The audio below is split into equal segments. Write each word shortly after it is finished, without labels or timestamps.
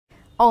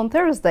On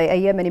Thursday,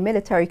 a Yemeni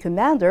military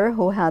commander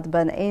who had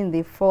been in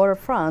the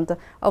forefront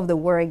of the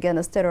war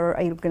against terror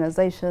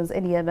organizations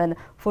in Yemen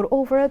for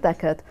over a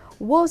decade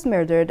was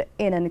murdered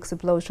in an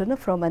explosion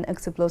from an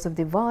explosive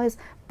device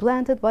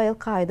planted by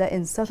Al-Qaeda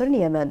in southern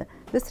Yemen.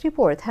 This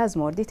report has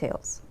more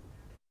details.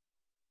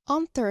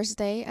 On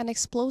Thursday, an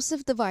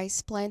explosive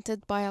device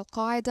planted by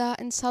Al-Qaeda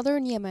in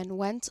southern Yemen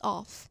went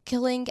off,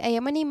 killing a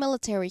Yemeni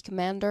military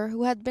commander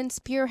who had been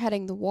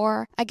spearheading the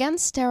war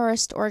against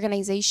terrorist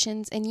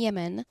organizations in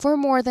Yemen for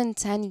more than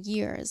 10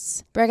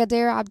 years.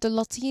 Brigadier Abdul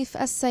Latif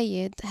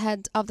Al-Sayed,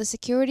 head of the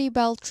security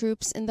belt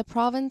troops in the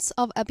province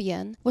of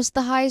Abyan, was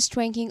the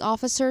highest-ranking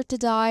officer to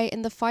die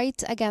in the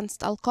fight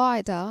against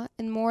Al-Qaeda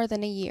in more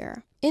than a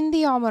year. In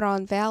the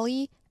Omran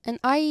Valley, an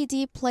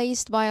IED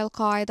placed by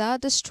Al-Qaeda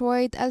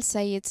destroyed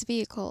Al-Sayed's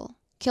vehicle,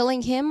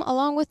 killing him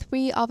along with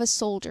 3 of his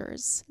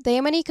soldiers. The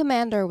Yemeni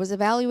commander was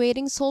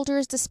evaluating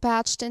soldiers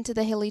dispatched into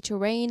the hilly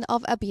terrain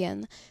of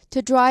Abyan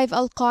to drive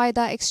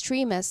Al-Qaeda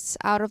extremists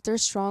out of their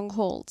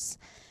strongholds.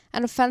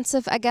 An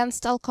offensive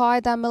against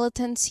Al-Qaeda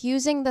militants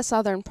using the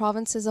southern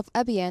provinces of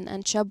Abyan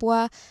and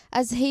Shabwa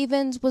as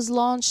havens was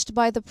launched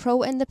by the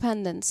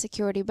pro-independent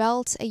security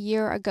belt a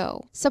year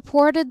ago,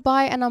 supported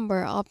by a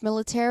number of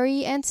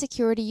military and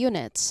security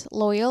units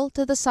loyal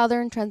to the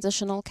Southern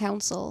Transitional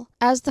Council.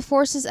 As the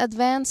forces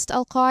advanced,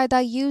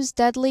 Al-Qaeda used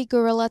deadly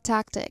guerrilla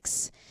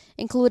tactics,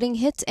 including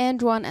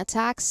hit-and-run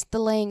attacks, the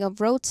laying of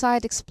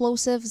roadside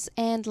explosives,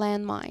 and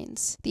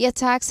landmines. The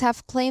attacks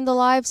have claimed the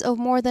lives of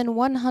more than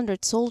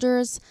 100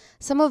 soldiers,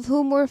 some of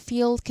whom were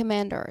field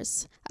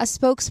commanders. A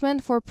spokesman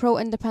for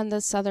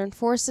pro-independent Southern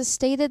forces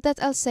stated that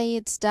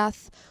Al-Sayed's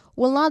death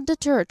will not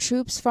deter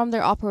troops from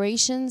their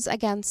operations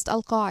against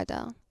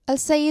Al-Qaeda.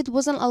 Al-Sayed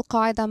was an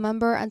Al-Qaeda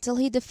member until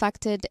he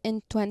defected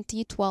in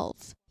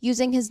 2012.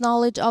 Using his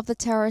knowledge of the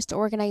terrorist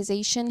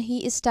organization,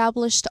 he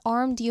established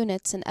armed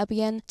units in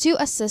Abyan to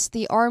assist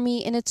the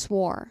army in its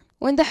war.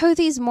 When the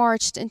Houthis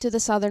marched into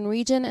the southern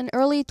region in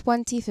early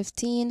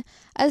 2015,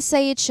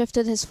 Al-Sayed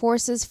shifted his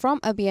forces from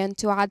Abyan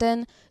to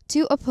Aden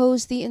to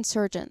oppose the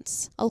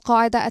insurgents.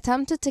 Al-Qaeda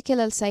attempted to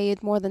kill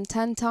Al-Sayed more than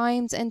 10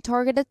 times and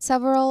targeted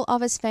several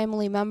of his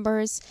family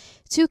members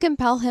to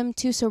compel him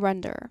to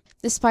surrender.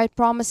 Despite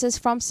promises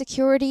from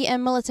security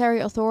and military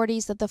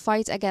authorities that the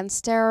fight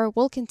against terror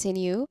will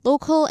continue,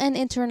 local and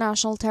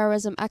international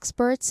terrorism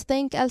experts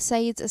think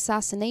Al-Sayed's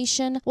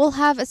assassination will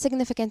have a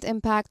significant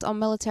impact on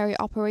military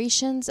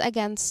operations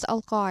against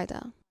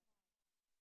Al-Qaeda.